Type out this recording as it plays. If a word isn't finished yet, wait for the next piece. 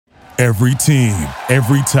Every team,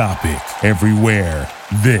 every topic, everywhere.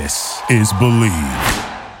 This is Believe.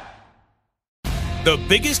 The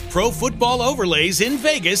biggest pro football overlays in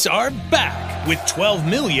Vegas are back with $12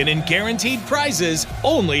 million in guaranteed prizes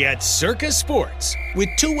only at Circa Sports, with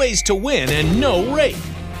 2 ways to win and no rate.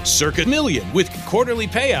 Circa Million with quarterly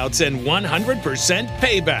payouts and 100%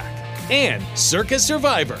 payback. And Circa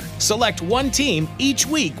Survivor. Select one team each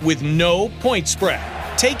week with no point spread.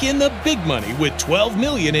 Take in the big money with $12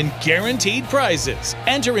 million in guaranteed prizes.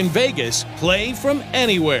 Enter in Vegas, play from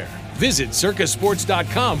anywhere. Visit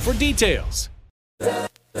circasports.com for details.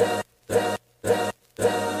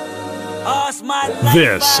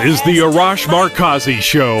 This is the Arash Markazi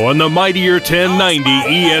Show on the Mightier 1090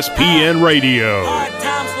 ESPN Radio.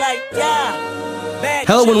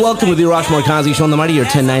 Hello and welcome to the Arash Markazi Show on the Mightier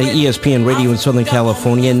 1090 ESPN Radio in Southern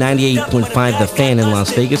California, 98.5 The Fan in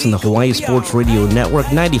Las Vegas, and the Hawaii Sports Radio Network,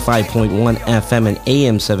 95.1 FM and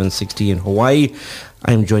AM 760 in Hawaii.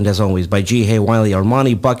 I am joined as always by G. Hay Wiley,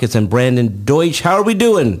 Armani Buckets, and Brandon Deutsch. How are we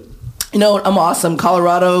doing? You know, I'm awesome.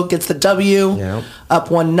 Colorado gets the W, up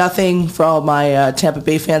 1-0 for all my Tampa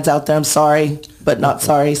Bay fans out there. I'm sorry, but not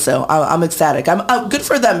sorry. So I'm ecstatic. I'm good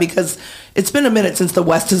for them because it's been a minute since the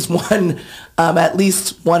West has won at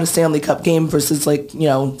least one Stanley Cup game versus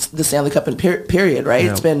the Stanley Cup in period, right?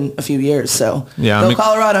 Yeah. It's been a few years. So go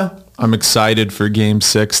Colorado. I'm excited for Game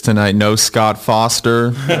 6 tonight. No Scott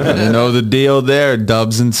Foster. You know the deal there.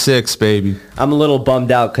 Dubs and 6, baby. I'm a little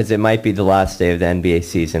bummed out because it might be the last day of the NBA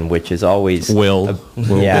season, which is always... Yeah.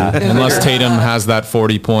 Unless Tatum has that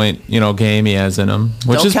 40-point, game he has in him,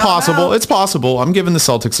 which is possible. It's possible. I'm giving the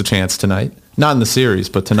Celtics a chance tonight. Not in the series,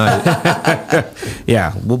 but tonight.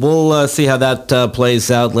 Yeah, we'll see how that plays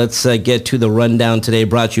out. Let's get to the rundown today,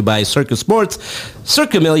 brought to you by Circa Sports.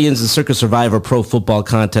 Circa Millions and Circa Survivor Pro Football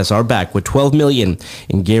Contests are back with $12 million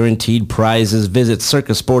in guaranteed prizes. Visit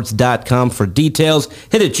circasports.com for details.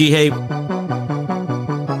 Hit it, G. Hay.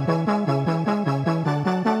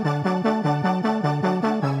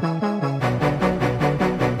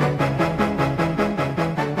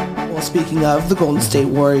 Well, speaking of the Golden State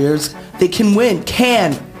Warriors, they can win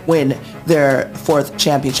their 4th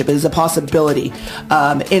championship. It is a possibility.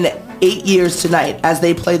 In 8 years tonight, as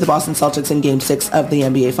they play the Boston Celtics in Game 6 of the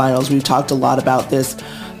NBA Finals. We've talked a lot about this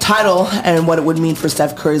title and what it would mean for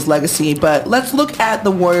Steph Curry's legacy, but let's look at the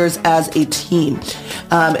Warriors as a team.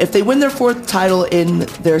 If they win their 4th title in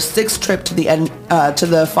their 6th trip to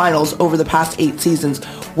the finals over the past 8 seasons,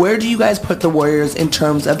 where do you guys put the Warriors in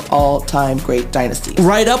terms of all-time great dynasties?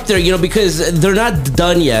 Right up there, because they're not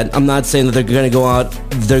done yet. I'm not saying that they're going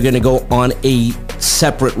to go on a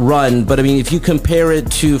separate run, but I mean, if you compare it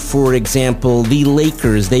to, for example, the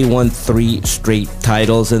Lakers, they won 3 straight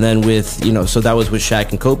titles, and then with, so that was with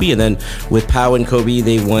Shaq and Kobe, and then with Pau and Kobe,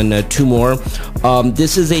 they won 2 more.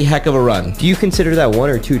 This is a heck of a run. Do you consider that 1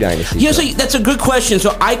 or 2 dynasties? Yeah, so that's a good question.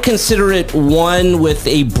 So I consider it 1 with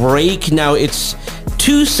a break. Now, it's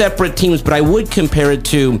 2 separate teams, but I would compare it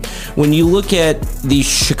to when you look at the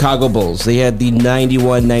Chicago Bulls. They had the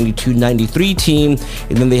 91, 92, 93 team,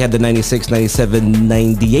 and then they had the 96, 97,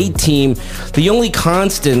 98 team. The only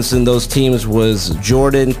constants in those teams was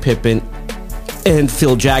Jordan, Pippen, and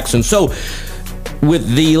Phil Jackson. So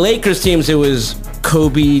with the Lakers teams, it was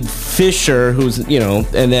Kobe, Fisher, who's,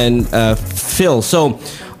 and then Phil. So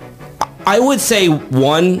I would say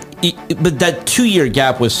 1, but that 2-year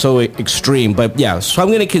gap was so extreme. But yeah, so I'm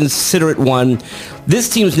going to consider it 1. This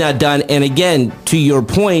team's not done. And again, to your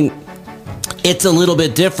point, it's a little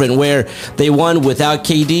bit different where they won without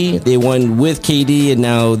KD, they won with KD, and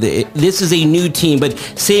now this is a new team, but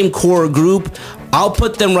same core group. I'll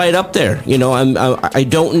put them right up there. I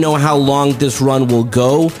don't know how long this run will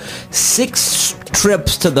go. 6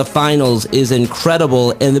 trips to the finals is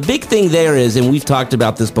incredible. And the big thing there is, and we've talked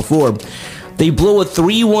about this before, they blew a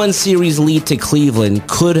 3-1 series lead to Cleveland.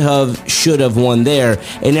 Could have, should have won there.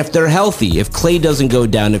 And if they're healthy, if Klay doesn't go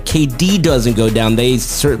down, if KD doesn't go down, they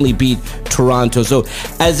certainly beat Toronto. So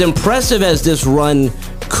as impressive as this run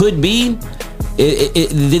could be,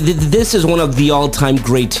 this is one of the all-time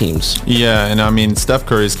great teams. Yeah, and I mean, Steph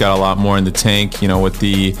Curry's got a lot more in the tank, with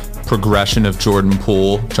the progression of Jordan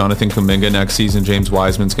Poole, Jonathan Kuminga next season. James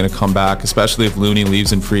Wiseman's going to come back, especially if Looney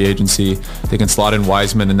leaves in free agency. They can slot in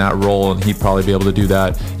Wiseman in that role, and he'd probably be able to do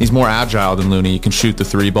that. He's more agile than Looney. He can shoot the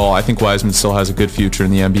 3 ball. I think Wiseman still has a good future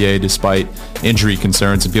in the NBA despite injury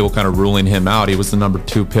concerns and people kind of ruling him out. He was the number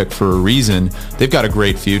 2 pick for a reason. They've got a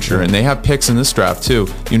great future, and they have picks in this draft too.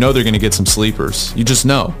 They're going to get some sleepers. You just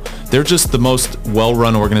know. they're just the most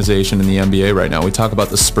well-run organization in the NBA right now. We talk about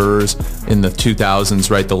the Spurs in the 2000s,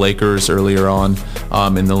 right? The Lakers earlier on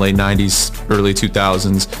in the late 90s, early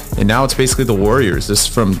 2000s. And now it's basically the Warriors. This is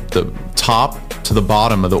from the top to the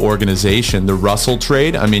bottom of the organization. The Russell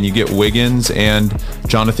trade, I mean, you get Wiggins and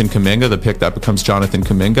Jonathan Kuminga, the pick that becomes Jonathan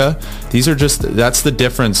Kuminga. These are just, that's the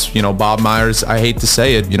difference. You know, Bob Myers, I hate to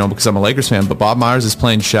say it, you know, because I'm a Lakers fan, but Bob Myers is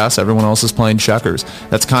playing chess. Everyone else is playing checkers.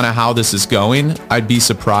 That's kind of how this is going. I'd be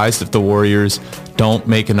surprised if the Warriors don't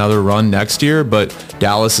make another run next year, but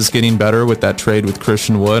Dallas is getting better with that trade with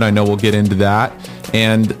Christian Wood. I know we'll get into that.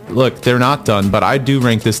 And look, they're not done, but I do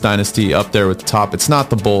rank this dynasty up there with the top. It's not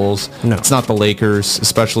the Bulls. No. It's not the Lakers,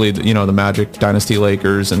 especially, you know, the Magic Dynasty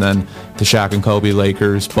Lakers and then the Shaq and Kobe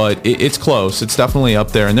Lakers, but it's close. It's definitely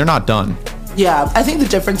up there, and they're not done. Yeah, I think the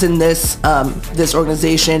difference in this this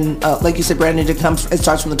organization, like you said, Brandon, it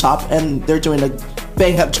starts from the top, and they're doing a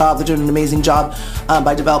bang-up job. They're doing an amazing job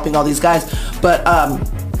by developing all these guys. But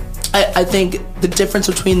I think the difference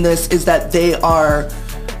between this is that they're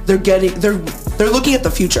looking at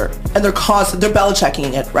the future, and they're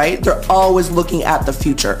Belichicking it, right? They're always looking at the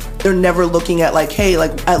future. They're never looking at like, hey,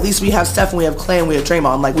 like at least we have Steph and we have Clay and we have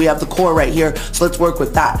Draymond, like we have the core right here, so let's work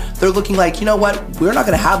with that. They're looking like, you know what, we're not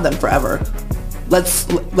going to have them forever. Let's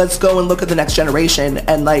go and look at the next generation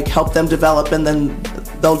and like help them develop, and then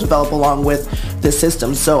they'll develop along with the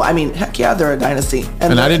system. So I mean, heck yeah, they're a dynasty,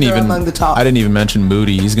 and I didn't even among the top. I didn't even mention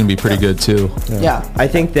Moody. He's going to be pretty good too. Yeah, I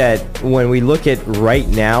think that when we look at right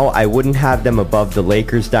now, I wouldn't have them above the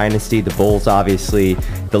Lakers dynasty, the Bulls, obviously,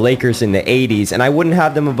 the Lakers in the 80s, and I wouldn't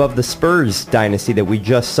have them above the Spurs dynasty that we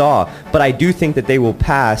just saw. But I do think that they will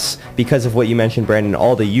pass, because of what you mentioned, Brandon,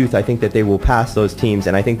 all the youth. I think that they will pass those teams,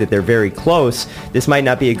 and I think that they're very close. This might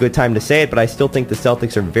not be a good time to say it, but I still think the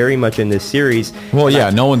Celtics are very much in this series. Well, yeah,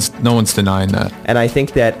 no one's denying that. And I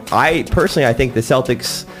think that I think the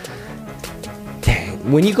Celtics,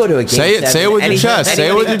 when you go to a game say it with your chest. Say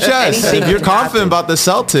it with your chest. If you're confident about the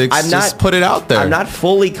Celtics, just put it out there. I'm not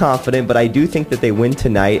fully confident, but I do think that they win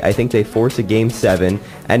tonight. I think they force a Game 7.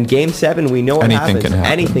 And Game 7, we know what happens.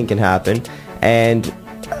 Anything can happen. And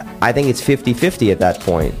I think it's 50-50 at that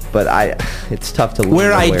point, but it's tough to.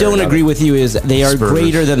 Where I don't agree with you is they are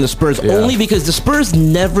greater than the Spurs, only because the Spurs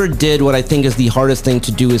never did what I think is the hardest thing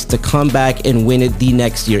to do, is to come back and win it the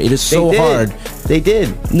next year. It is so hard. They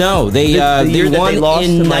did. No, they won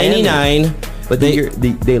in '99. But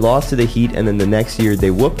they lost to the Heat, and then the next year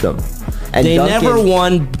they whooped them. And they never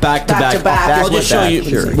won back-to-back. I'll just show you.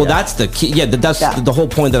 Sure, well, that's the key. Yeah, that's the whole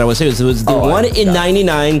point that I was saying. They won in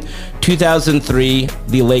 '99, 2003,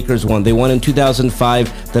 the Lakers won. They won in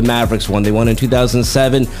 2005, the Mavericks won. They won in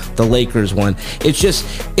 2007, the Lakers won. It's just,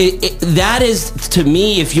 that is, to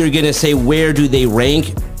me, if you're going to say where do they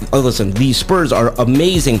rank, listen, the Spurs are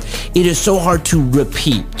amazing. It is so hard to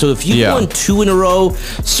repeat. So if you won 2 in a row,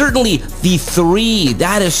 certainly the 3,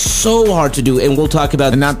 that is so hard to do. And we'll talk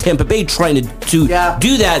about Tampa Bay trying to do that.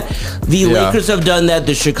 The Lakers have done that.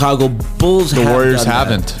 The Chicago Bulls have done that. The Warriors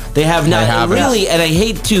haven't. They have not. Really, and I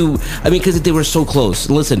hate to, because they were so close.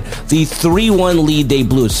 Listen, the 3-1 lead they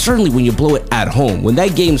blew, certainly when you blow it at home. When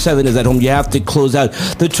that Game 7 is at home, you have to close out.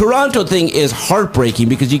 The Toronto thing is heartbreaking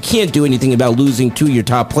because you can't do anything about losing 2 of your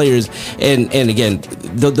top players. And again,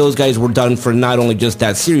 those guys were done for not only just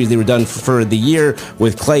that series, they were done for the year.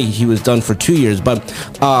 With Clay, he was done for 2 years. But,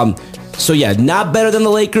 so yeah, not better than the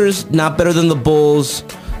Lakers, not better than the Bulls,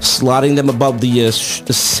 slotting them above the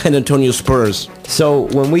San Antonio Spurs. So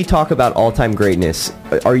when we talk about all-time greatness,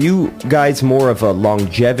 are you guys more of a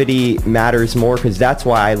longevity matters more? Because that's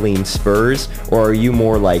why I lean Spurs. Or are you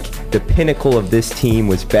more like the pinnacle of this team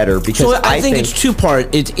was better? Because so I think it's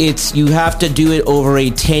two-part. It's you have to do it over a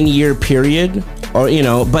 10-year period. Or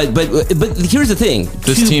but here's the thing.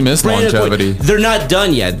 This team is longevity. They're not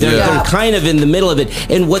done yet. They're kind of in the middle of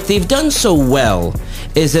it. And what they've done so well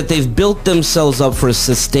is that they've built themselves up for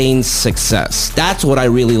sustained success. That's what I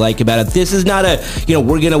really like about it. This is not a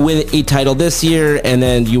we're gonna win a title this year and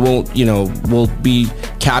then you won't we'll be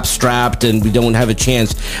cap strapped and we don't have a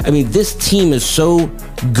chance. This team is so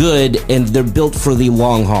good and they're built for the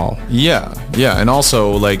long haul. Yeah, and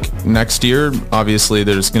also like next year, obviously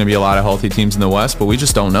there's going to be a lot of healthy teams in the West, but we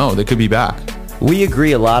just don't know. They could be back. We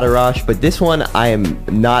agree a lot, Arash, but this one I am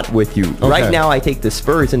not with you. Okay. Right now I take the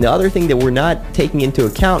Spurs, and the other thing that we're not taking into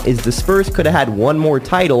account is the Spurs could have had one more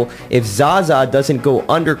title if Zaza doesn't go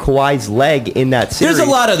under Kawhi's leg in that series. There's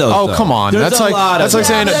a lot of those. Oh, come on. That's like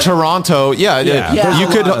saying Toronto. You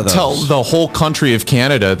could tell the whole country of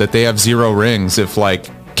Canada that they have 0 rings if like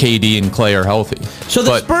KD and Clay are healthy. So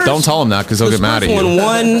the Spurs, don't tell them that because they'll get mad at you. Won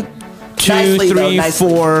 1, 2, 3,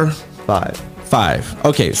 4, 5. 5.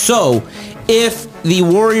 Okay, so if the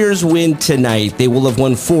Warriors win tonight, they will have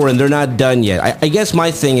won 4, and they're not done yet. I guess my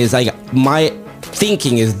thing is, my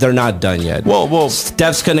thinking is they're not done yet. Well,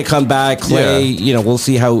 Steph's going to come back. Clay, we'll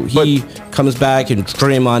see how he comes back, and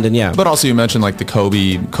Draymond, and But also you mentioned like the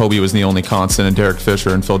Kobe was the only constant, and Derek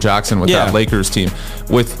Fisher and Phil Jackson with that Lakers team.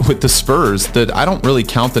 With the Spurs, that I don't really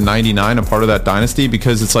count the 99 a part of that dynasty,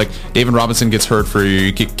 because it's like David Robinson gets hurt for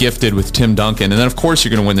you get gifted with Tim Duncan, and then of course you're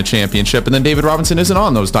going to win the championship, and then David Robinson isn't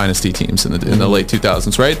on those dynasty teams in the late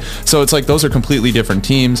 2000s, right? So it's like those are completely different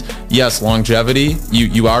teams. Yes, longevity,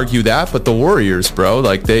 you argue that, but the Warriors, bro,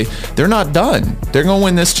 like they're not done. They're going to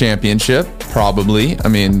win this championship, probably. I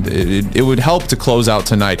mean, it would help to close out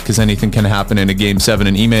tonight, because anything can happen in a Game 7,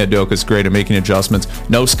 and Ime Udoka is great at making adjustments.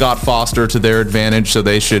 No Scott Foster to their advantage, so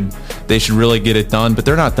they should really get it done, but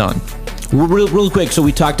they're not done. Real quick, so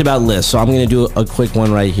we talked about lists, so I'm going to do a quick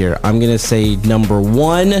one right here. I'm going to say number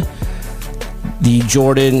 1, the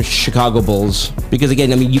Jordan Chicago Bulls, because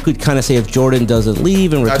again, I mean, you could kind of say if Jordan doesn't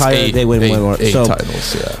leave and retire, they win more. Eight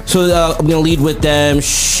titles, yeah. So I'm going to lead with them.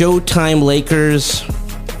 Showtime Lakers,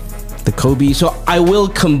 the Kobe. So I will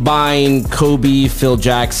combine Kobe, Phil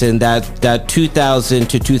Jackson, that 2000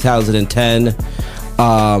 to 2010.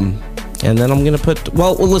 And then I'm going to put...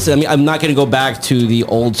 Well, listen, I mean, I'm not going to go back to the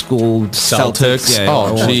old school Celtics. Yeah,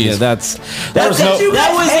 jeez. Yeah, that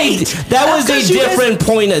was a different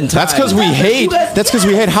point in time. That's because we hate... That's because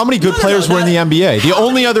we hate how many good players were in the NBA. The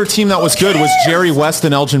only other team that was good was Jerry West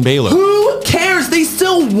and Elgin Baylor. Who cares? They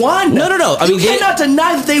still won. No. I mean, you cannot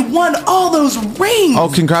deny that they won all those rings.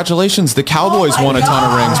 Oh, congratulations. The Cowboys won a ton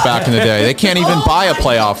of rings back in the day. They can't even buy a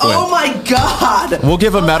playoff win. Oh, my God. We'll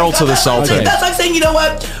give a medal to the Celtics. That's like saying, you know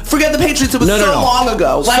what? Forget the Patriots. It was long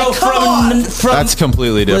ago. Like, so from that's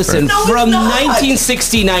completely different. Listen, from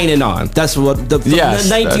 1969 and on. That's what the...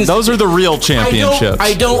 those are the real championships.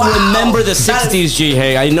 I don't remember the 60s,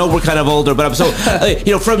 G-Hey. I know we're kind of older, but I'm so...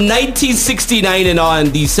 from 1969 and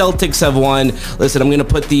on, the Celtics have won. Listen, I'm going to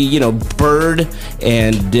put the, Bird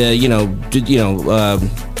and,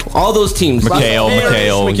 all those teams.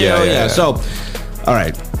 McHale. Yeah. So, all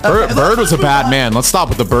right. Bird was a bad man. Let's stop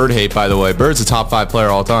with the Bird hate, by the way. Bird's a top 5 player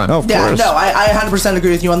all time. Oh, of course. No, I 100% agree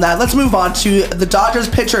with you on that. Let's move on to the Dodgers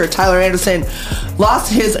pitcher, Tyler Anderson.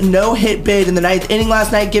 Lost his no-hit bid in the 9th inning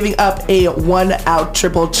last night, giving up a 1-out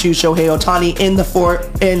triple to Shohei Ohtani in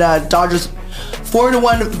Dodgers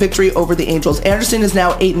 4-1 victory over the Angels. Anderson is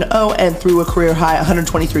now 8-0 and threw a career high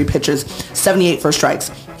 123 pitches, 78 first strikes.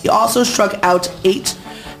 He also struck out 8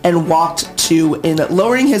 and walked 2 in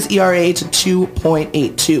lowering his ERA to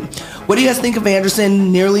 2.82. What do you guys think of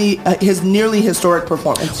Anderson? His nearly historic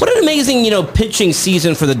performance. What an amazing, pitching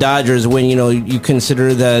season for the Dodgers when, you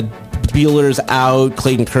consider that Buehler's out,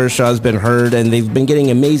 Clayton Kershaw's been hurt, and they've been getting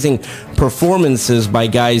amazing performances by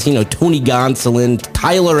guys, Tony Gonsolin,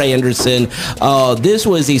 Tyler Anderson. This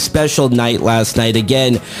was a special night last night.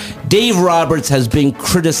 Again, Dave Roberts has been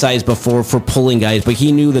criticized before for pulling guys, but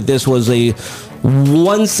he knew that this was a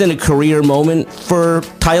once-in-a-career moment for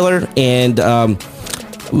Tyler, and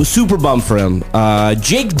it was super bummed for him.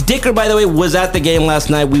 Jake Dicker, by the way, was at the game last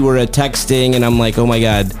night. We were texting, and I'm like, oh my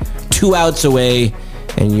God, 2 outs away,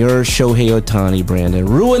 and you're Shohei Ohtani, Brandon.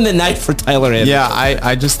 Ruined the night for Tyler Anderson. Yeah,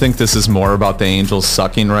 I just think this is more about the Angels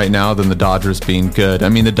sucking right now than the Dodgers being good. I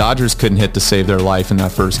mean, the Dodgers couldn't hit to save their life in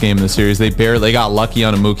that first game of the series. They got lucky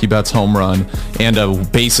on a Mookie Betts home run and a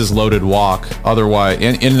bases-loaded walk. Otherwise,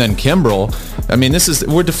 and then Kimbrel. I mean,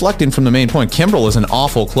 we're deflecting from the main point. Kimbrel is an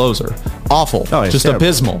awful closer. Awful. Oh, just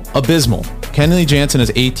terrible. Abysmal. Kenley Jansen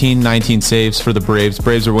has 19 saves for the Braves.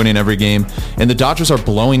 Braves are winning every game, and the Dodgers are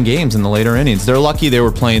blowing games in the later innings. They're lucky they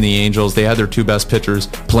were playing the Angels. They had their 2 best pitchers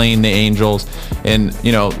playing the Angels, and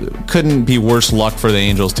couldn't be worse luck for the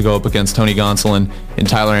Angels to go up against Tony Gonsolin and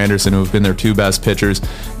Tyler Anderson, who have been their 2 best pitchers.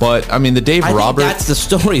 But I mean, that's the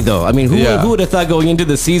story, though. I mean, who would have thought going into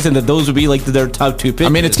the season that those would be like their top 2 pitchers? I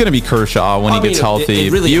mean, it's going to be Kershaw when he gets healthy.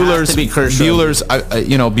 It really has to be Kershaw.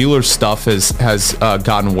 Buehler's stuff has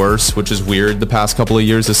gotten worse, which is weird the past couple of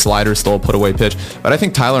years. His slider's still a put-away pitch, but I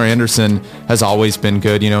think Tyler Anderson has always been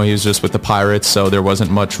good. He was just with the Pirates, so there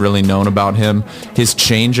wasn't much really known about him. His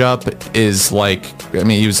changeup is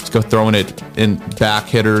he was throwing it in back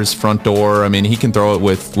hitters, front door. I mean, he can throw it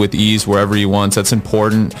with ease wherever he wants. That's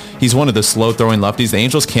important. He's one of the slow-throwing lefties. The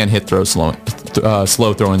Angels can't hit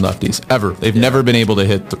slow-throwing lefties, ever. They've never been able to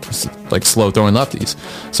hit slow-throwing lefties.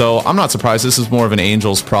 So I'm not surprised. This is more of an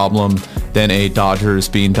Angels problem than a Dodgers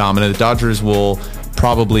being dominant. The Dodgers will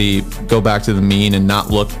probably go back to the mean and not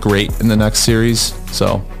look great in the next series.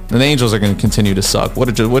 So, and the Angels are going to continue to suck.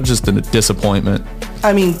 What just a disappointment.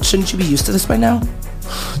 I mean, shouldn't you be used to this by now?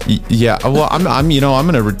 Yeah, well, I'm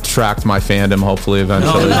going to retract my fandom. Hopefully,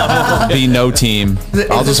 eventually, be no team.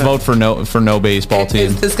 I'll just vote for no baseball team.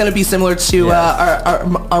 Is this going to be similar to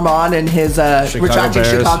Armand and his retracting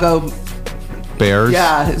Bears. Chicago Bears?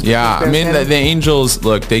 Yeah. I mean, the Angels,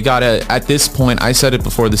 look, they got to, at this point, I said it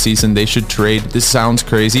before the season, they should trade. This sounds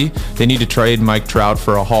crazy. They need to trade Mike Trout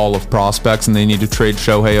for a haul of prospects, and they need to trade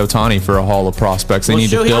Shohei Ohtani for a haul of prospects. They need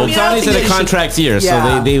to build. Ohtani's in a contract year,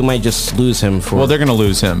 so they might just lose him for. Well, they're going to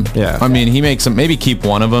lose him. Yeah. I mean, he makes them. Maybe keep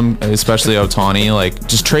one of them, especially Ohtani. Like,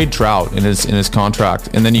 just trade Trout in his contract,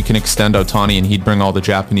 and then you can extend Ohtani, and he'd bring all the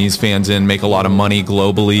Japanese fans in, make a lot of money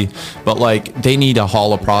globally. But like, they need a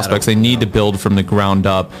haul of prospects. They need to build from the ground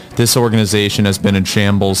up. This organization has been in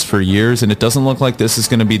shambles for years, and it doesn't look like this is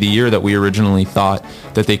going to be the year that we originally thought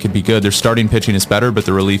that they could be good. Their starting pitching is better, but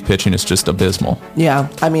the relief pitching is just abysmal. Yeah,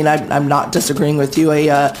 I mean, I'm not disagreeing with you.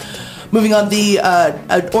 Moving on, the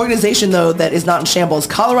an organization, though, that is not in shambles,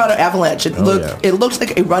 Colorado Avalanche. It looks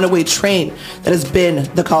like a runaway train that has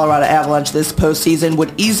been the Colorado Avalanche this postseason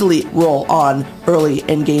would easily roll on early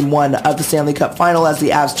in Game 1 of the Stanley Cup Final as the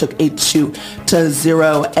Avs took a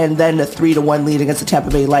 2-0 and then a 3-1 lead against the Tampa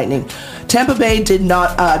Bay Lightning. Tampa Bay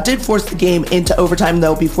did force the game into overtime,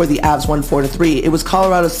 though, before the Avs won 4-3. It was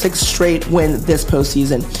Colorado's 6th straight win this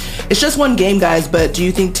postseason. It's just one game, guys, but do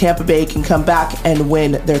you think Tampa Bay can come back and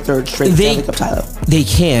win their 3rd straight Stanley Cup title? They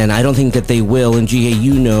can. I don't think that they will. And GA,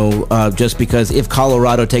 just because if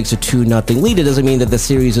Colorado takes a 2-0 lead, it doesn't mean that the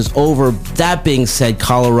series is over. That being said,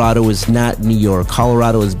 Colorado is not New York.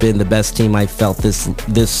 Colorado has been the best team I felt this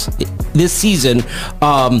season.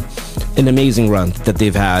 An amazing run that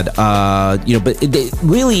they've had. But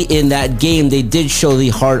really in that game, they did show the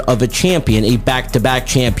heart of a champion, a back-to-back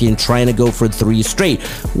champion trying to go for 3 straight.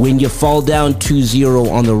 When you fall down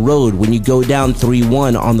 2-0 on the road, when you go down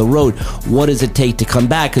 3-1 on the road, what does it take to come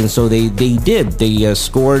back? And so they did. They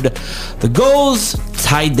scored the goals,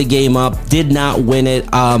 tied the game up, did not win it.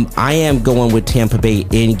 I am going with Tampa Bay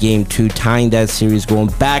in Game 2, tying that series, going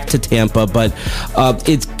back to Tampa, but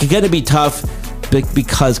it's going to be tough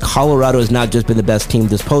because Colorado has not just been the best team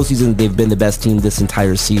this postseason, they've been the best team this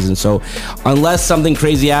entire season. So unless something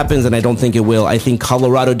crazy happens, and I don't think it will, I think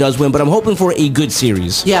Colorado does win, but I'm hoping for a good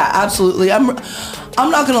series. Yeah, absolutely. I'm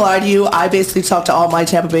not going to lie to you. I basically talked to all my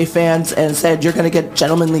Tampa Bay fans and said, you're going to get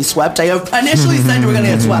gentlemanly swept. I initially said you were going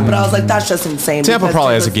to get swept, but I was like, that's just insane. Tampa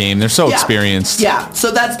probably has a game. They're so experienced. Yeah,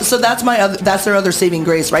 so that's their other saving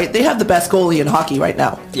grace, right? They have the best goalie in hockey right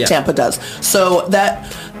now. Yeah. Tampa does. So that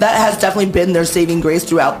has definitely been their saving grace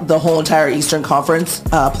throughout the whole entire Eastern Conference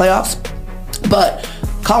playoffs. But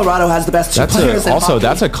Colorado has the best players in hockey.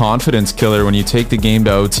 That's a confidence killer when you take the game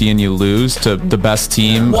to OT and you lose to the best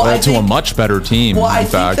team, to a much better team. Well, I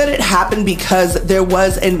think that it happened because there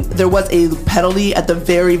was a penalty at the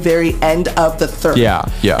very, very end of the 3rd.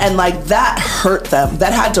 Yeah. And like that hurt them.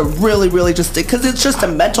 That had to really, really just stick because it's just a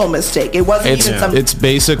mental mistake. It wasn't even something. It's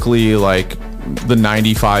basically like the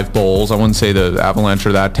 95 Bulls. I wouldn't say the Avalanche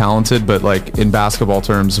are that talented, but like in basketball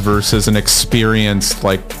terms versus an experienced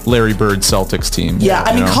like Larry Bird Celtics team. Yeah,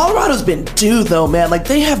 I mean, Colorado's been due though, man. Like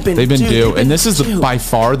they've been due. And this is by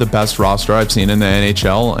far the best roster I've seen in the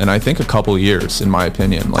NHL in I think a couple years, in my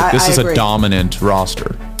opinion. Like this is a dominant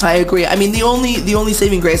roster. I agree. I mean, the only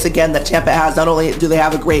saving grace again that Tampa has, not only do they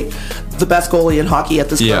have the best goalie in hockey at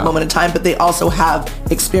this current moment in time, but they also have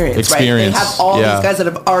experience, right? They have all these guys that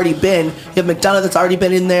have already been. You have McDonough that's already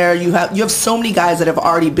been in there. You have so many guys that have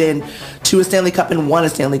already been to a Stanley Cup and won a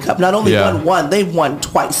Stanley Cup. Not only won one, they've won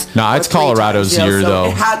twice. No, it's Colorado's year,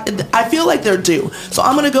 though. I feel like they're due. So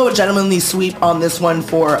I'm going to go a gentlemanly sweep on this one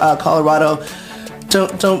for Colorado.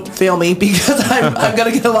 Don't fail me because I'm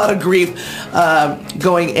gonna get a lot of grief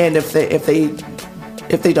going in if they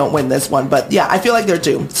don't win this one. But yeah, I feel like they're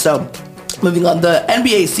due. So moving on, the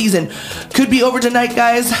NBA season could be over tonight,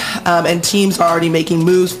 guys, and teams are already making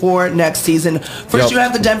moves for next season. First, you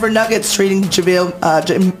have the Denver Nuggets trading JaMychal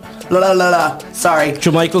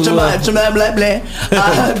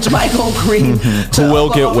Green, who will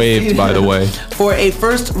get waived, by the way, for a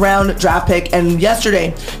first-round draft pick. And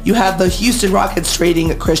yesterday, you have the Houston Rockets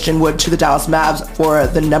trading Christian Wood to the Dallas Mavs for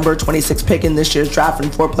the number 26 pick in this year's draft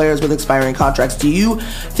and 4 players with expiring contracts. Do you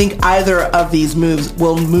think either of these moves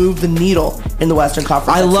will move the needle in the Western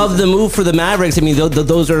Conference? I love the move for the Mavericks. I mean,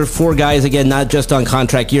 those are 4 guys, again, not just on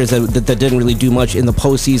contract years that didn't really do much in the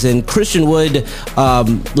postseason. Christian Wood,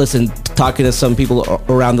 listen, talking to some people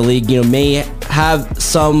around the league, may have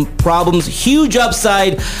some problems. Huge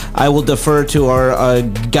upside. I will defer to our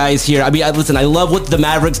guys here. I mean, listen, I love what the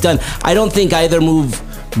Mavericks done. I don't think either move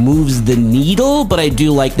moves the needle, but I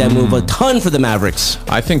do like that move a ton for the Mavericks.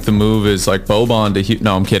 I think the move is like Boban to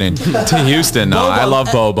no, I'm kidding. To Houston. No, I love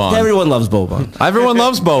Boban. Everyone loves Boban. Everyone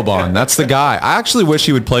loves Boban. That's the guy. I actually wish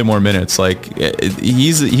he would play more minutes. Like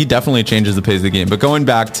he definitely changes the pace of the game. But going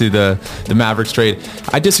back to the Mavericks trade,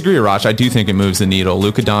 I disagree, Arash. I do think it moves the needle.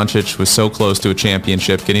 Luka Doncic was so close to a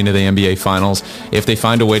championship, getting to the NBA Finals. If they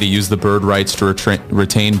find a way to use the bird rights to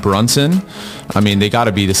retain Brunson, I mean, they got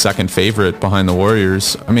to be the second favorite behind the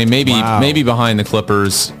Warriors. I mean, maybe behind the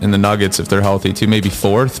Clippers and the Nuggets if they're healthy too, maybe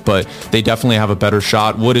fourth, but they definitely have a better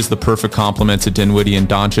shot. Wood is the perfect complement to Dinwiddie and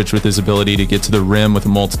Doncic with his ability to get to the rim with a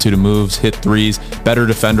multitude of moves, hit threes, better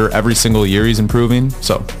defender every single year he's improving.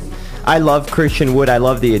 So I love Christian Wood. I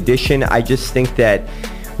love the addition. I just think that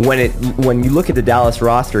when you look at the Dallas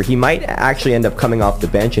roster, he might actually end up coming off the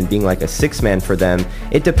bench and being like a six-man for them.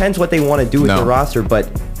 It depends what they want to do with the roster, but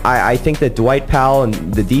I think that Dwight Powell and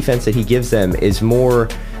the defense that he gives them is more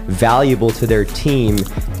valuable to their team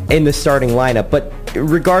in the starting lineup. But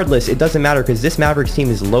regardless, it doesn't matter because this Mavericks team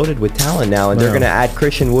is loaded with talent now, and they're going to add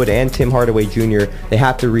Christian Wood and Tim Hardaway Jr. They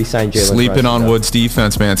have to re-sign Jalen Sleeping Brunson, on Wood's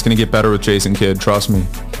defense, man. It's going to get better with Jason Kidd. Trust me.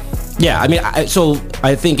 Yeah, I mean, I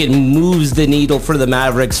think it moves the needle for the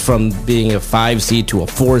Mavericks from being a 5 seed to a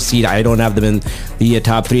 4 seed. I don't have them in the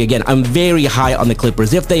top 3. Again, I'm very high on the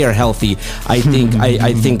Clippers. If they are healthy, I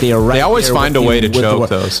think they are right. They always find a way to choke,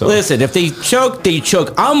 though. So. Listen, if they choke, they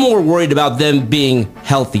choke. I'm more worried about them being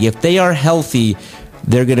healthy. If they are healthy,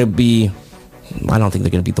 they're going to be... I don't think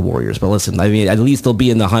they're going to beat the Warriors, but listen, I mean, at least they'll be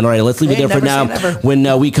in the hunt. All right, let's leave it there for now.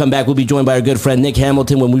 When we come back, we'll be joined by our good friend Nick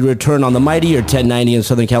Hamilton when we return on the Mighty or 1090 in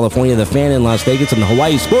Southern California, the Fan in Las Vegas, on the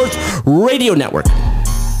Hawaii Sports Radio Network.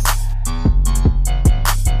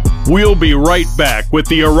 We'll be right back with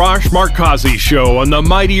the Arash Markazi Show on the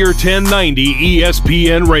Mightier 1090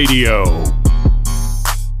 ESPN Radio.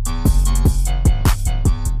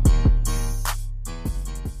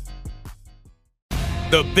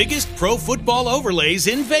 The biggest pro football overlays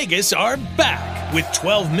in Vegas are back with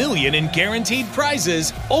 $12 million in guaranteed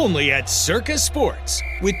prizes only at Circa Sports,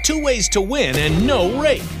 with 2 ways to win and no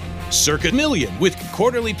rake. Circa Million with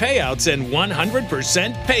quarterly payouts and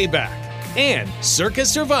 100% payback. And Circa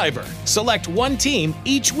Survivor. Select one team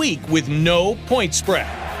each week with no point spread.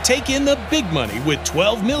 Take in the big money with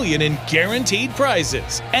 $12 million in guaranteed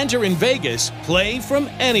prizes. Enter in Vegas, play from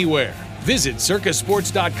anywhere. Visit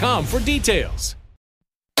circasports.com for details.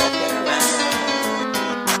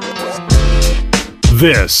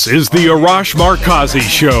 This is the Arash Markazi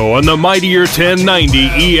Show on the Mightier 1090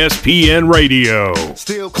 ESPN Radio.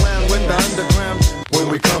 Still clown with the underground when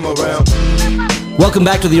we come around. Welcome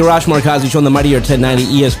back to the Arash Markazi Show on the Mightier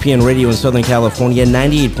 1090 ESPN Radio in Southern California,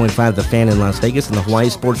 98.5 The Fan in Las Vegas, and the Hawaii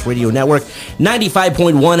Sports Radio Network,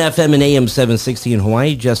 95.1 FM and AM 760 in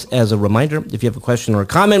Hawaii. Just as a reminder, if you have a question or a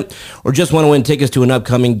comment, or just want to win tickets to an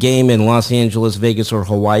upcoming game in Los Angeles, Vegas, or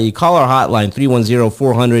Hawaii, call our hotline,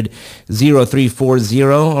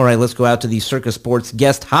 310-400-0340. All right, let's go out to the Circa Sports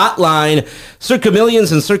guest hotline. Circa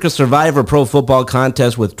Millions and Circa Survivor Pro Football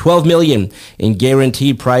Contest with $12 million in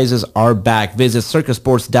guaranteed prizes are back. Visit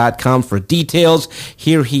circasports.com for details.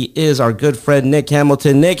 Here he is, our good friend Nick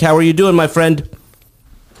Hamilton. Nick, how are you doing, my friend?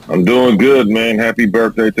 I'm doing good, man. Happy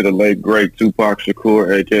birthday to the late, great Tupac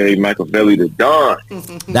Shakur, a.k.a. Machiavelli the Don.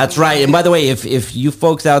 That's right. And by the way, if you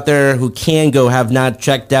folks out there who can go have not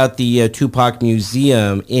checked out the Tupac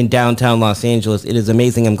Museum in downtown Los Angeles, it is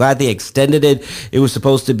amazing. I'm glad they extended it. It was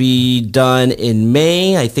supposed to be done in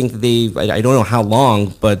May. I think I don't know how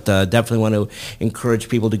long, but definitely want to encourage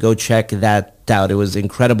people to go check that out. It was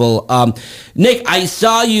incredible. Nick, I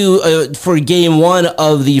saw you for game 1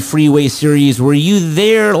 of the Freeway Series. Were you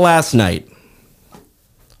there last night?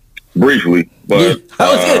 Briefly, but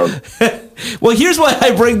well, here's why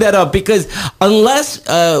I bring that up, because unless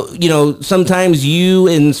sometimes you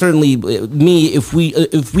and certainly me, if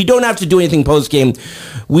we don't have to do anything post game,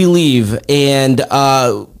 we leave. And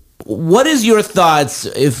what is your thoughts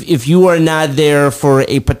if you are not there for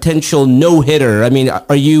a potential no-hitter? I mean,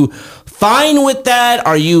 are you fine with that?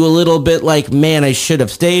 Are you a little bit like, man, I should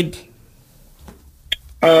have stayed?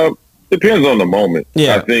 Depends on the moment.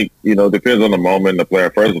 Yeah. I think, depends on the moment, the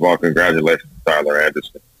player. First of all, congratulations to Tyler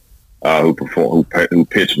Anderson, who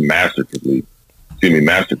pitched masterfully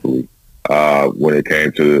when it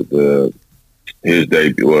came to his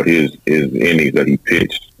debut, or his innings that he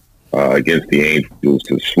pitched against the Angels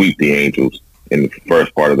to sweep the Angels in the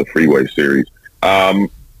first part of the Freeway Series.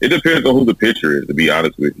 It depends on who the pitcher is, to be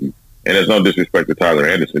honest with you. And there's no disrespect to Tyler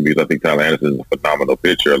Anderson, because I think Tyler Anderson is a phenomenal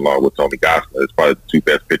pitcher, along with Tony Gosler. It's probably the 2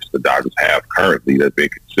 best pitchers the Dodgers have currently that's been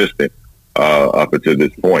consistent up until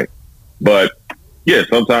this point. But Yeah,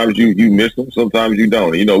 sometimes you miss them, sometimes you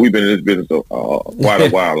don't. You know, we've been in this business quite a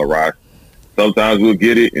while, Arash. Sometimes we'll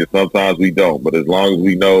get it, and sometimes we don't. But as long as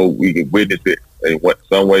we know we can witness it in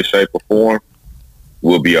some way, shape, or form,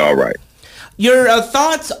 we'll be all right. Your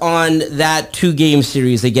thoughts on that 2-game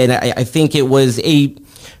series? Again, I think it was a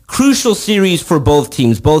crucial series for both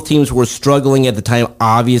teams. Both teams were struggling at the time.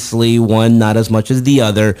 Obviously, one not as much as the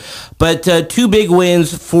other. But 2 big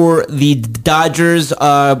wins for the Dodgers.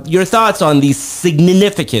 Your thoughts on the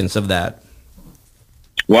significance of that?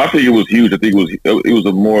 Well, I think it was huge. I think it was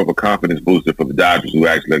a more of a confidence booster for the Dodgers, who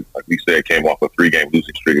actually, like we said, came off a 3-game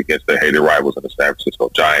losing streak against their hated rivals in the San Francisco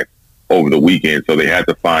Giants over the weekend. So they had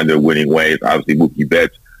to find their winning ways. Obviously, Mookie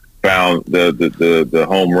Betts found the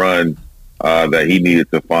home run that he needed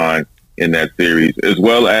to find in that series, as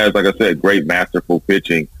well as, like I said, great masterful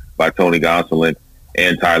pitching by Tony Gonsolin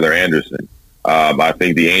and Tyler Anderson. I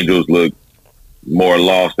think the Angels look more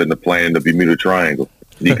lost than playing the Bermuda Triangle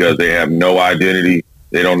because they have no identity.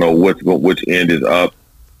 They don't know which end is up.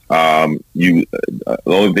 The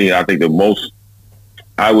only thing I think the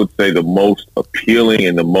most appealing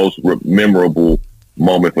and the most memorable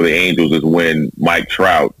moment for the Angels is when Mike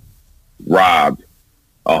Trout robbed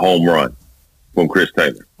a home run from Chris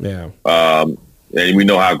Taylor. Yeah. And we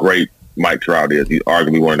know how great Mike Trout is. He's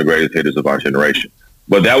arguably one of the greatest hitters of our generation.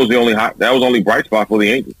 But that was the only bright spot for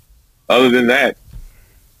the Angels. Other than that,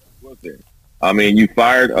 what was there? I mean, you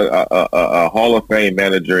fired a Hall of Fame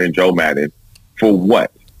manager in Joe Madden for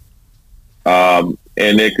what? And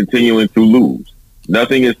they're continuing to lose.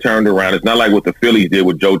 Nothing is turned around. It's not like what the Phillies did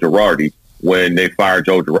with Joe Girardi when they fired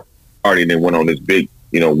Joe Girardi and then went on this big,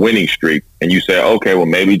 winning streak. And you say, okay, well,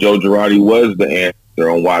 maybe Joe Girardi was the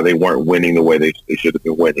answer on why they weren't winning the way they should have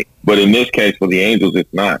been winning. But in this case, for the Angels,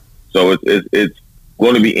 it's not. So it's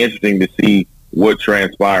going to be interesting to see what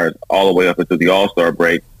transpires all the way up into the All-Star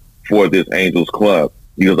break for this Angels club,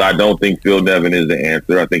 because I don't think Phil Nevin is the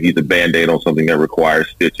answer. I think he's a Band-Aid on something that requires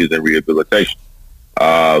stitches and rehabilitation.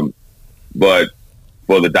 But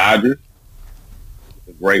for the Dodgers,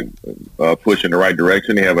 it's a great push in the right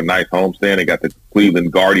direction. They have a nice homestand. They got the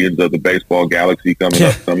Cleveland Guardians of the baseball galaxy coming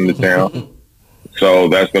to town. So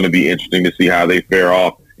that's going to be interesting to see how they fare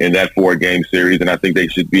off in that 4-game series. And I think they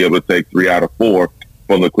should be able to take 3 out of 4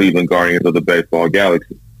 from the Cleveland Guardians of the baseball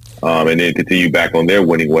galaxy. And then continue back on their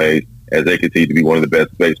winning ways as they continue to be one of the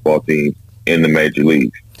best baseball teams in the major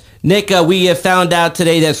leagues. Nick, we have found out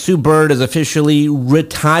today that Sue Bird is officially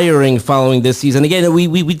retiring following this season. Again,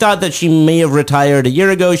 we thought that she may have retired a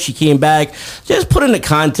year ago. She came back. Just put into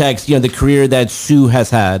context, the career that Sue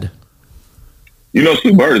has had.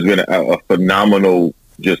 Sue Bird has been a phenomenal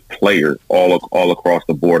just player all across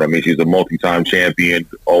the board. I mean, she's a multi-time champion,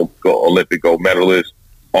 Olympic gold medalist,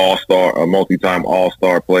 all-star, a multi-time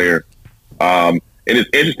all-star player. And it's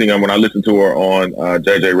interesting when I listened to her on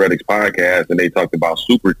JJ Redick's podcast, and they talked about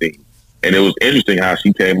super teams. And it was interesting how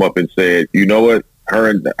she came up and said, you know what, her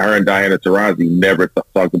and Diana Taurasi never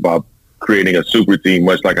talked about creating a super team,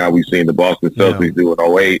 much like how we've seen the Boston Celtics do in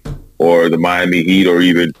 2008 or the Miami Heat or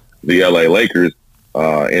even the LA Lakers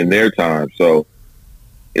in their time. So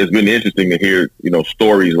it's been interesting to hear,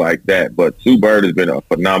 stories like that. But Sue Bird has been a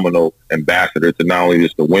phenomenal ambassador to not only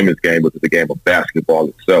just the women's game, but to the game of basketball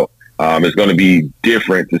itself. It's going to be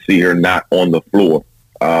different to see her not on the floor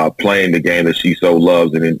playing the game that she so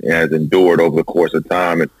loves and has endured over the course of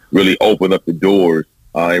time, and really open up the doors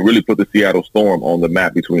and really put the Seattle Storm on the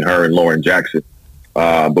map between her and Lauren Jackson.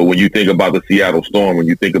 But when you think about the Seattle Storm, when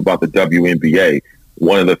you think about the WNBA,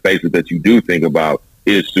 one of the faces that you do think about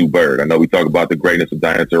is Sue Bird. I know we talk about the greatness of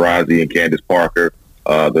Diana Taurasi and Candace Parker,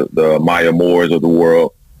 the Maya Moores of the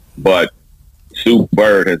world, but Sue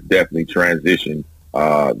Bird has definitely transitioned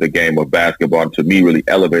the game of basketball, to me, really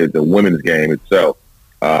elevated the women's game itself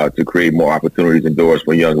to create more opportunities and doors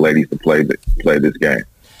for young ladies to play this game.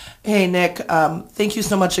 Hey, Nick, thank you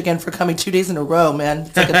so much again for coming 2 days in a row, man.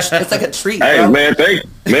 It's like a treat. Hey, bro. man,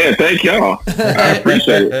 thank y'all. I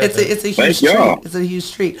appreciate it. It's a huge treat. It's a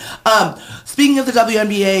huge treat. Speaking of the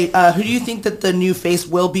WNBA, who do you think that the new face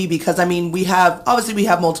will be? Because, I mean, we have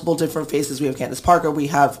multiple different faces. We have Candace Parker. We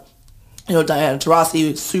have, Diana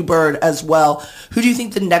Taurasi, Sue Bird as well. Who do you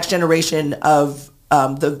think the next generation of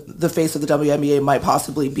the face of the WNBA might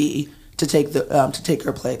possibly be to take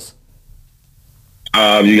her place?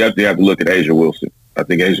 You have to look at A'ja Wilson. I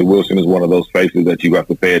think A'ja Wilson is one of those faces that you have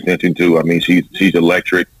to pay attention to. I mean, she's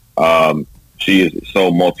electric. She is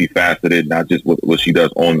so multifaceted, not just what she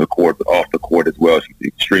does on the court, but off the court as well. She's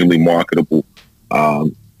extremely marketable.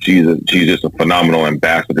 She's just a phenomenal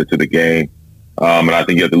ambassador to the game. And I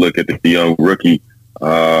think you have to look at the young rookie,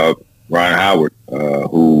 Ryan Howard,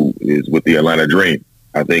 who is with the Atlanta Dream.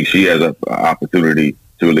 I think she has an opportunity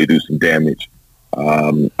to really do some damage.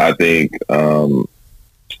 I think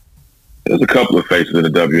there's a couple of faces in the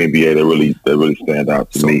WNBA that really stand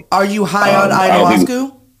out to me. Are you high on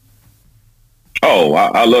Ionescu?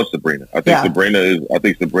 I love Sabrina. I think Sabrina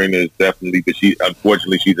is definitely, but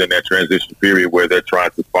unfortunately she's in that transition period where they're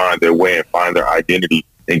trying to find their way and find their identity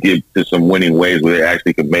and get to some winning ways where they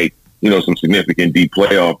actually can make, some significant deep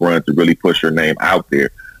playoff runs to really push her name out there.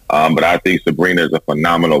 But I think Sabrina is a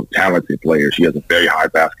phenomenal, talented player. She has a very high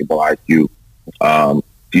basketball IQ.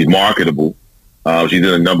 She's marketable. She's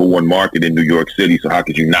in the number one market in New York City, so how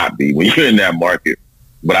could you not be when you're in that market?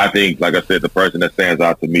 But I think, like I said, the person that stands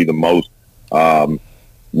out to me the most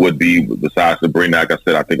would be, besides Sabrina, like I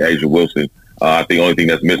said, I think A'ja Wilson. I think the only thing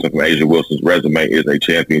that's missing from A'ja Wilson's resume is a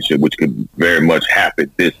championship, which could very much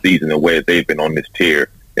happen this season, the way that they've been on this tear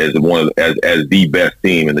as as the best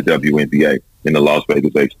team in the WNBA in the Las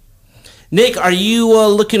Vegas Aces. Nick, are you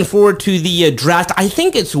looking forward to the draft? I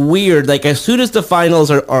think it's weird. Like, as soon as the finals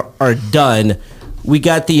are done, we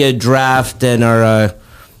got the draft, and our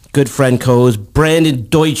good friend co-host Brandon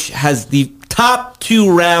Deutsch has the top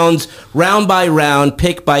 2 rounds, round by round,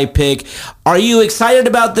 pick by pick. Are you excited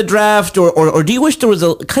about the draft, or do you wish there was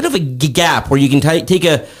a kind of a gap where you can take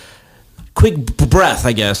a quick breath,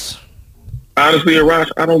 I guess? Honestly, Arash,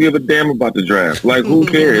 I don't give a damn about the draft. Like, who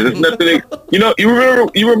cares? It's nothing.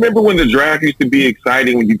 You remember when the draft used to be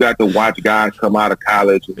exciting when you got to watch guys come out of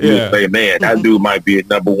college and you would say, man, that dude might be a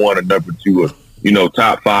number 1 or number 2 or,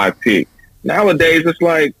 top 5 pick. Nowadays, it's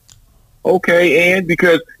like, okay, and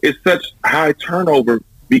because it's such high turnover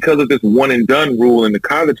because of this one and done rule in the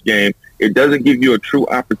college game, it doesn't give you a true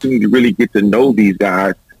opportunity to really get to know these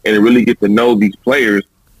guys and to really get to know these players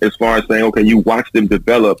as far as saying, okay, you watch them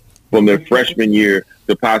develop from their freshman year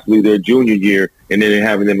to possibly their junior year, and then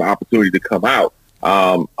having them an opportunity to come out.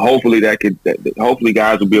 Hopefully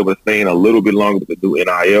guys will be able to stay in a little bit longer with the new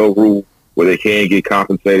NIL rule where they can get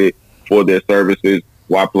compensated for their services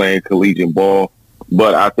while playing collegiate ball.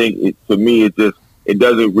 But I think to me, it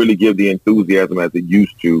doesn't really give the enthusiasm as it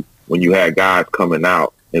used to when you had guys coming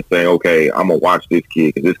out and saying, okay, I'm going to watch this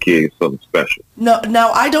kid because this kid is something special. No,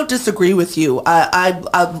 I don't disagree with you. I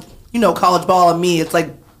college ball and me, it's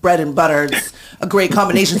like bread and butter. It's a great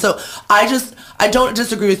combination. So I don't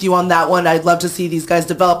disagree with you on that one. I'd love to see these guys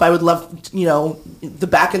develop. I would love, the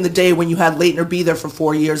back in the day when you had Leitner be there for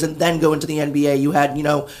 4 years and then go into the NBA. You had,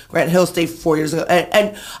 Grant Hill stay for 4 years ago.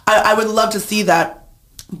 And I would love to see that.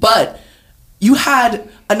 But you had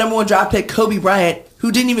a number 1 draft pick, Kobe Bryant,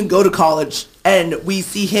 who didn't even go to college. And we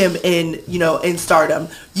see him in stardom.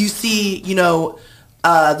 You see, the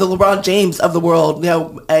LeBron James of the world,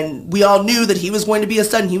 and we all knew that he was going to be a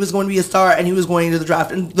stud, and he was going to be a star, and he was going into the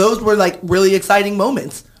draft. And those were like really exciting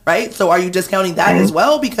moments, right? So are you discounting that as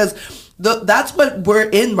well? Because that's what we're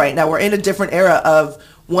in right now. We're in a different era of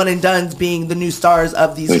one and dones being the new stars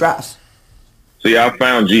of these drafts. See, I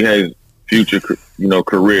found G-Hay's future,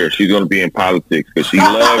 career. She's going to be in politics because she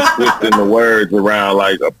loves twisting the words around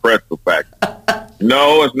like a pretzel factor.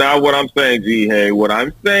 No, it's not what I'm saying, G-Hay. What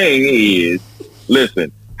I'm saying is,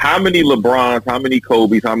 listen, how many LeBrons, how many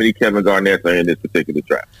Kobe's, how many Kevin Garnett's are in this particular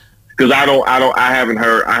draft? Because I haven't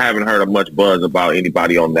heard much buzz about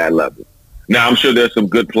anybody on that level. Now, I'm sure there's some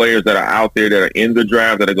good players that are out there that are in the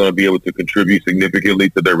draft that are going to be able to contribute significantly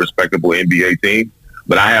to their respectable NBA team.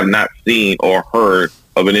 But I have not seen or heard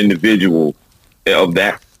of an individual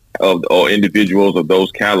or individuals of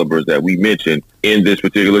those calibers that we mentioned in this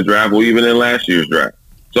particular draft or even in last year's draft.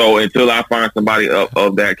 So until I find somebody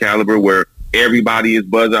of that caliber where everybody is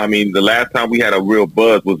buzzing. I mean, the last time we had a real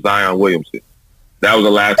buzz was Zion Williamson. That was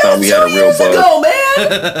the last time we had a real buzz. Ago,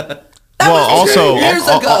 man.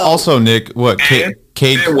 Also, Nick,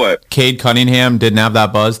 Cade Cunningham didn't have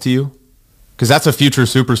that buzz to you? Because that's a future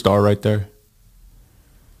superstar right there.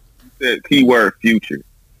 Keyword future.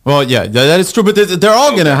 Well, yeah, that is true, but they're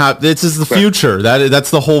all going to have, this is the future. That's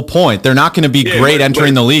the whole point. They're not going to be great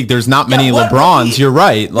entering the league. There's not many LeBrons. Rookie, you're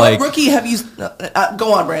right. What rookie have you,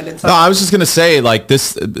 go on, Brandon. Sorry. No, I was just going to say, like,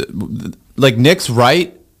 this, like, Nick's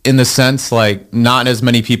right in the sense, like, not as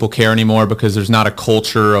many people care anymore because there's not a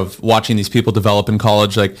culture of watching these people develop in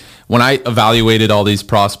college. Like, when I evaluated all these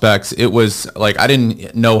prospects, it was, like, I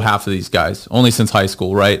didn't know half of these guys, only since high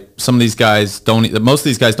school, right? Some of these guys most of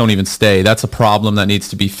these guys don't even stay. That's a problem that needs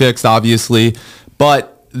to be fixed, obviously.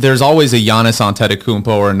 But there's always a Giannis Antetokounmpo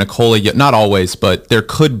or a Nikola, not always, but there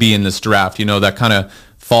could be in this draft, that kind of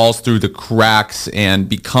falls through the cracks and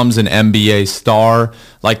becomes an NBA star.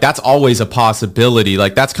 Like, that's always a possibility.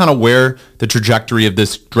 Like, that's kind of where the trajectory of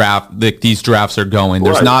this draft, these drafts are going.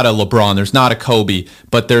 There's not a LeBron, there's not a Kobe,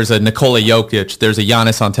 but there's a Nikola Jokic, there's a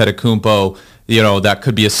Giannis Antetokounmpo, that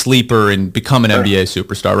could be a sleeper and become an NBA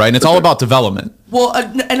superstar, right? And it's all about development. Well,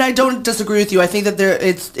 and I don't disagree with you. I think that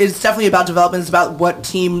it's definitely about development. It's about what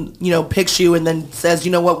team, picks you and then says,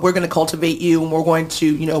 you know what, we're going to cultivate you and we're going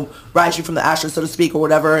to, rise you from the ashes, so to speak, or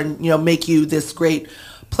whatever, and, make you this great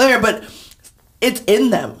player. But it's in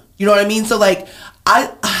them. You know what I mean? So, like,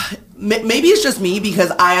 maybe it's just me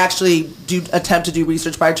because I actually do attempt to do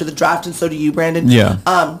research prior to the draft, and so do you, Brandon. Yeah.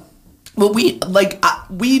 But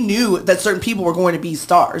we knew that certain people were going to be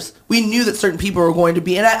stars. We knew that certain people were going to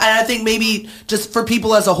be, and I think maybe just for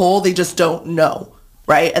people as a whole, they just don't know,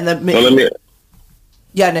 right? And then maybe,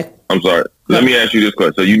 Nick. I'm sorry. Let me ask you this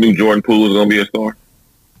question. So you knew Jordan Poole was going to be a star?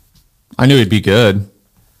 I knew he'd be good.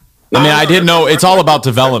 I didn't know. It's all about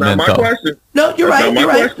development, though. Question. No, you're right. You're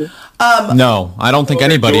right. No, I don't think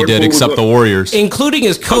anybody Jordan did Poole except the Warriors, including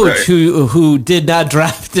his coach, who did not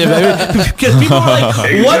draft him. Because people were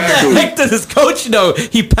like, "What the heck does his coach know?"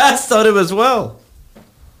 He passed on him as well.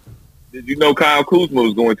 Did you know Kyle Kuzma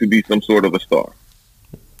was going to be some sort of a star?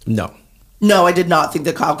 No, I did not think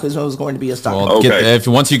that Kyle Kuzma was going to be a star. Well,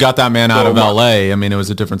 once you got that man out of LA, it was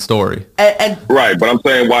a different story. And right, but I'm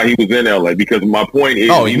saying why he was in LA, because my point is...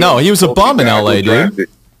 he was a bum in LA, dude.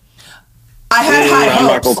 I had high hopes. I'm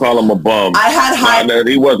not going to call him a bum. I had high... No,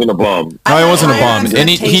 he wasn't a bum. No, he wasn't a bum. And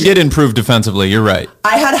he did improve defensively. You're right.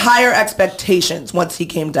 I had higher expectations once he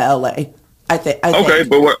came to LA. I think.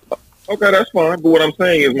 Okay, that's fine. But what I'm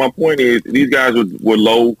saying is, my point is, these guys were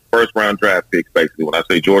low first-round draft picks, basically. When I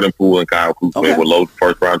say Jordan Poole and Kyle Kuzma, they were low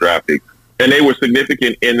first-round draft picks. And they were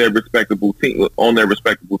significant in their respectable teams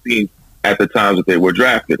at the times that they were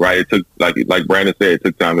drafted, right? It took, like Brandon said, it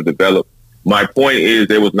took time to develop. My point is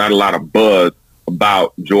there was not a lot of buzz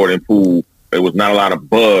about Jordan Poole. There was not a lot of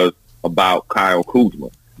buzz about Kyle Kuzma.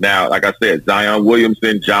 Now, like I said, Zion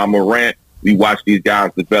Williamson, Ja Morant, we watched these guys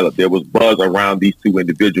develop. There was buzz around these two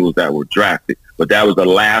individuals that were drafted. But that was the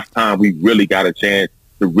last time we really got a chance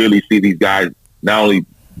to really see these guys not only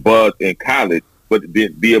buzz in college, but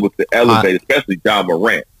be able to elevate, especially Ja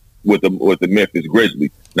Morant with the Memphis Grizzlies.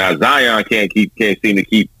 Now, Zion can't seem to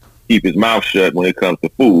keep his mouth shut when it comes to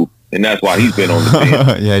food. And that's why he's been on the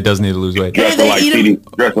team. Yeah, he does need to lose weight. Dressing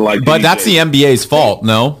like but that's the NBA's fault,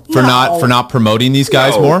 for not promoting these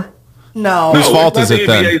guys more? No. Whose fault is it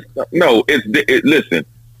then? No, listen,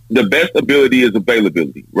 the best ability is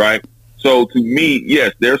availability, right? So to me,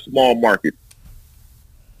 yes, they're small markets.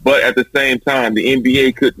 But at the same time, the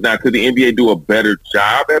NBA could the NBA do a better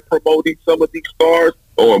job at promoting some of these stars,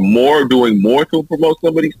 or doing more to promote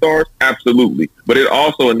some of these stars? Absolutely. But it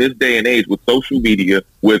also, in this day and age, with social media,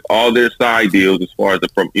 with all their side deals, as far as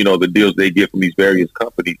the deals they get from these various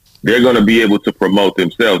companies, they're going to be able to promote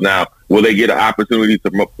themselves. Now, will they get an opportunity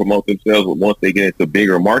to promote themselves once they get into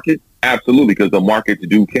bigger markets? Absolutely, because the markets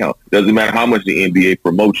do count. Doesn't matter how much the NBA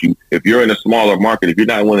promotes you. If you're in a smaller market, if you're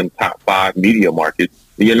not one of the top 5 media markets,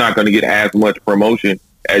 then you're not going to get as much promotion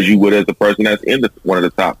as you would as a person that's in one of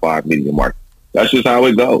the top 5 media markets. That's just how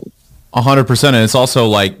it goes. 100%. And it's also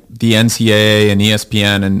like the NCAA and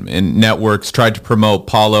ESPN and networks tried to promote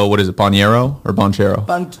Paulo, Banchero or Banchero?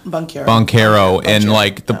 Banchero. And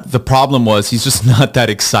like the problem was he's just not that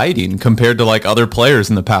exciting compared to like other players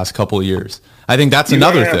in the past couple of years. I think that's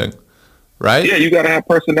another thing. Right? Yeah, you got to have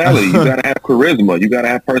personality. You got to have charisma. You got to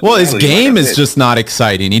have personality. Well, his game is just not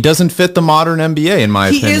exciting. He doesn't fit the modern NBA, in my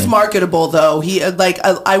opinion. He is marketable, though.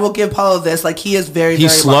 I will give Paulo this. Like, he is very, he's very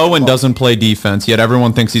slow marketable. And doesn't play defense, yet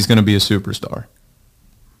everyone thinks he's going to be a superstar.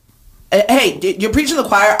 Hey, you're preaching to the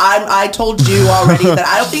choir. I told you already that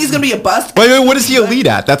I don't think he's going to be a bust. Wait, what is he elite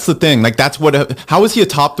at? That's the thing. Like, how is he a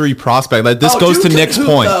top 3 prospect? Like, this goes to Nick's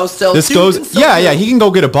point. He can go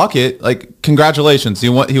get a bucket. Like, congratulations.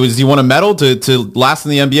 You want a medal to last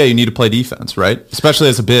in the NBA, you need to play defense, right? Especially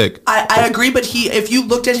as a big. I agree, but if you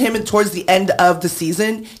looked at him towards the end of the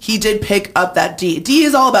season, he did pick up that D. D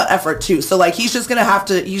is all about effort too. So like he's just going to have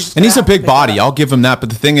to he's a big body. I'll give him that, but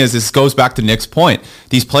the thing is this goes back to Nick's point.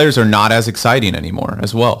 These players are not as exciting anymore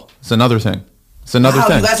as well. It's another thing. You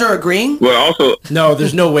guys are agreeing? Well, also no,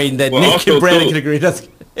 there's no way that Nick and Brandon can agree.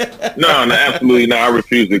 No, absolutely not. I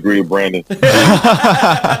refuse to agree with Brandon.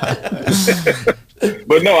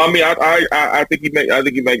 But no, I mean, I think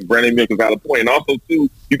he makes Brandon make a valid point. And also too,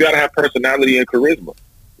 you got to have personality and charisma.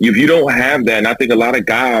 If you don't have that, and I think a lot of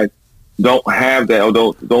guys don't have that,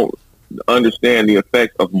 or don't understand the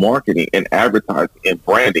effects of marketing and advertising and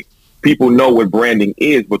branding. People know what branding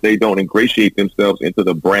is, but they don't ingratiate themselves into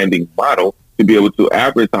the branding model to be able to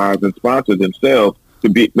advertise and sponsor themselves,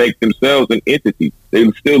 make themselves an entity. They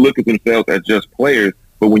still look at themselves as just players,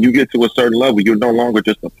 but when you get to a certain level, you're no longer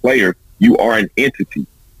just a player. You are an entity.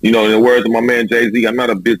 You know, in the words of my man Jay-Z, I'm not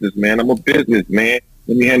a businessman. I'm a businessman.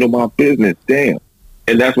 Let me handle my business. Damn.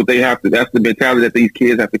 And that's what they have to. That's the mentality that these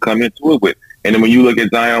kids have to come into it with. And then when you look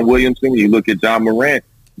at Zion Williamson, when you look at John Morant,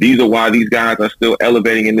 these are why these guys are still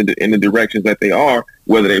elevating in the directions that they are,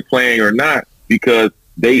 whether they're playing or not, because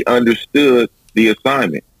they understood the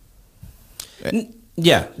assignment.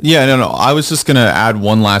 Yeah, no. I was just gonna add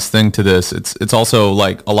one last thing to this. It's also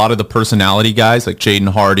like a lot of the personality guys, like Jaden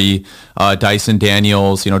Hardy, Dyson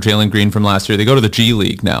Daniels, Jalen Green from last year. They go to the G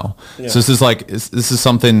League now. Yeah. So this is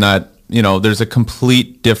something that there's a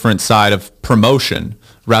complete different side of promotion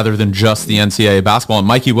rather than just the NCAA basketball. And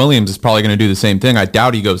Mikey Williams is probably going to do the same thing. I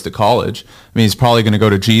doubt he goes to college. I mean, he's probably going to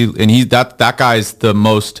go to G, and that guy's the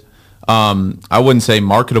most I wouldn't say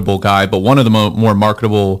marketable guy, but one of the more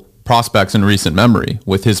marketable prospects in recent memory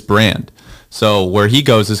with his brand. So where he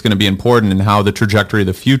goes is going to be important in how the trajectory of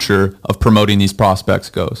the future of promoting these prospects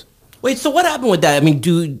goes. Wait, so what happened with that? I mean,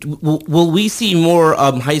 will we see more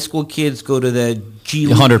high school kids go to the G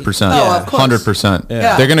League? 100%. Oh, of course. 100%.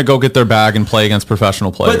 Yeah. They're going to go get their bag and play against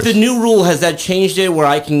professional players. But the new rule, has that changed it where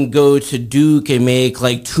I can go to Duke and make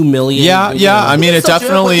like $2 million? Yeah. I mean, it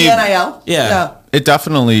definitely... Yeah. It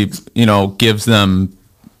definitely, gives them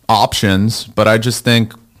options, but I just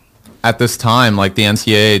think at this time, like the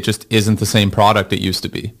NCAA just isn't the same product it used to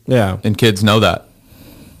be. Yeah. And kids know that.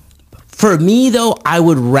 For me, though, I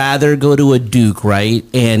would rather go to a Duke, right,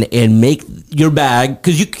 and make your bag,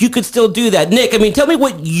 because you could still do that. Nick, I mean, tell me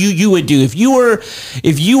what you would do if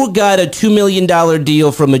you got a $2 million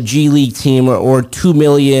deal from a G League team or $2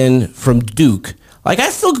 million from Duke. Like, I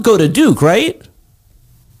still could go to Duke, right?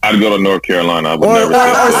 I'd go to North Carolina. I would never.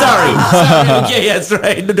 Sorry. Okay, that's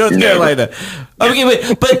right. North Carolina.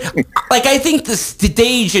 Okay, but like I think the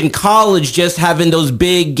stage in college, just having those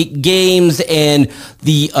big games and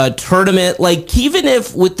the tournament, like even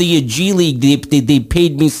if with the G League they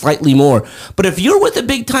paid me slightly more, but if you're with a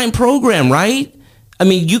big time program, right? I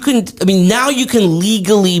mean, now you can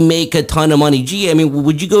legally make a ton of money.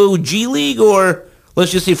 Would you go G League or?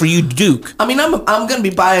 Let's just say for you, Duke. I mean, I'm going to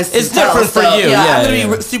be biased. It's different for you. Yeah, I'm going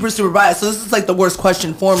to be super, super biased. So this is like the worst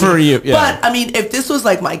question for me. For you, yeah. But, I mean, if this was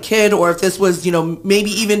like my kid or if this was, maybe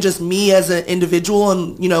even just me as an individual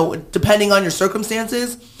and, depending on your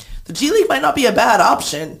circumstances, the G League might not be a bad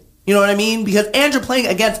option. You know what I mean? Because you're playing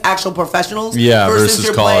against actual professionals versus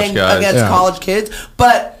you're playing against college kids.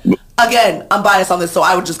 But, again, I'm biased on this, so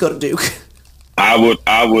I would just go to Duke. I would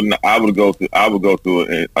go to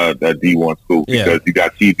a D1 school because you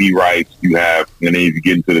got TV rights, and then if you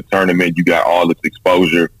get into the tournament, you got all this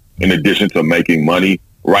exposure in addition to making money.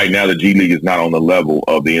 Right now, the G League is not on the level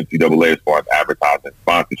of the NCAA as far as advertising and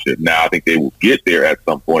sponsorship. Now, I think they will get there at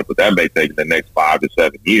some point, but that may take the next 5 to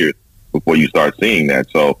 7 years before you start seeing that.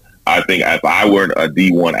 So I think if I were a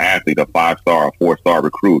D1 athlete, a 5-star or 4-star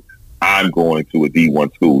recruit, I'm going to a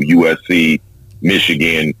D1 school, USC,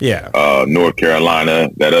 Michigan, North Carolina,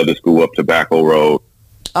 that other school up Tobacco Road.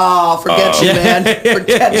 Oh, forget you, man.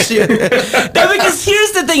 Forget you. No, because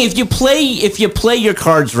here's the thing: if you play your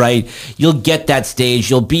cards right, you'll get that stage.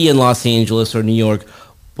 You'll be in Los Angeles or New York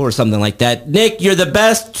or something like that. Nick, you're the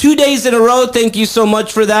best. 2 days in a row. Thank you so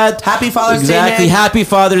much for that. Happy Father's Day, Exactly. Happy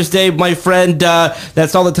Father's Day, my friend.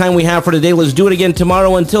 That's all the time we have for today. Let's do it again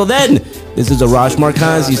tomorrow. Until then, this is Arash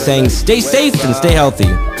Markazi saying stay safe and stay healthy.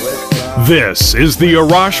 This is the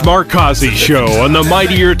Arash Markazi Show on the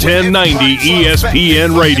Mightier 1090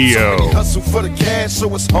 ESPN Radio. Hustle for the cash,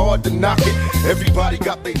 so it's hard to knock it. Everybody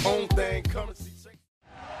got their own thing.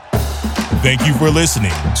 Thank you for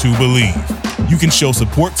listening to Believe. You can show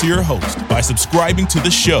support to your host by subscribing to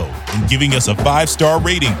the show and giving us a 5-star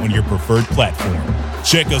rating on your preferred platform.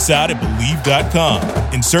 Check us out at Believe.com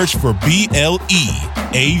and search for BLEAV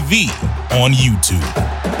on YouTube.